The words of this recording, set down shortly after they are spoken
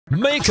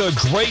Make a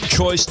great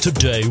choice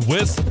today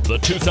with the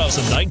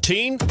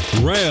 2019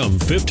 Ram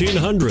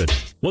 1500.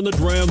 When the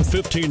Ram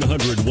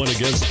 1500 went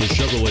against the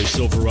Chevrolet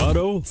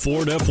Silverado,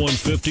 Ford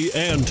F-150,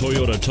 and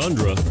Toyota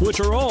Tundra, which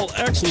are all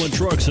excellent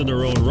trucks in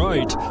their own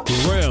right,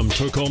 the Ram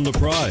took home the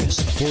prize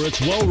for its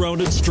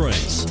well-rounded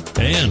strengths.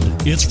 And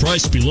it's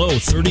priced below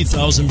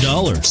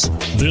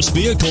 $30,000. This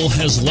vehicle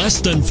has less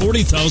than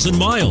 40,000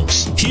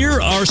 miles. Here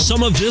are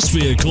some of this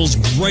vehicle's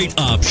great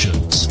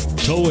options: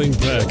 towing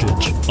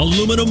package,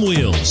 aluminum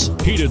wheels,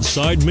 heated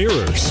side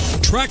mirrors,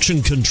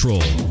 traction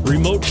control,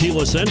 remote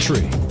keyless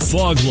entry,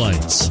 fog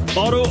lights,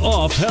 auto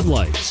off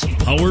headlights,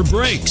 power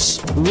brakes,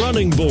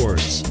 running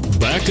boards,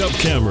 backup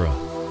camera.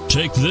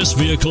 Take this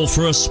vehicle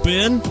for a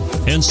spin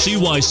and see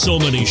why so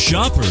many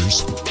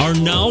shoppers are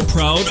now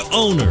proud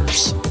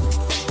owners.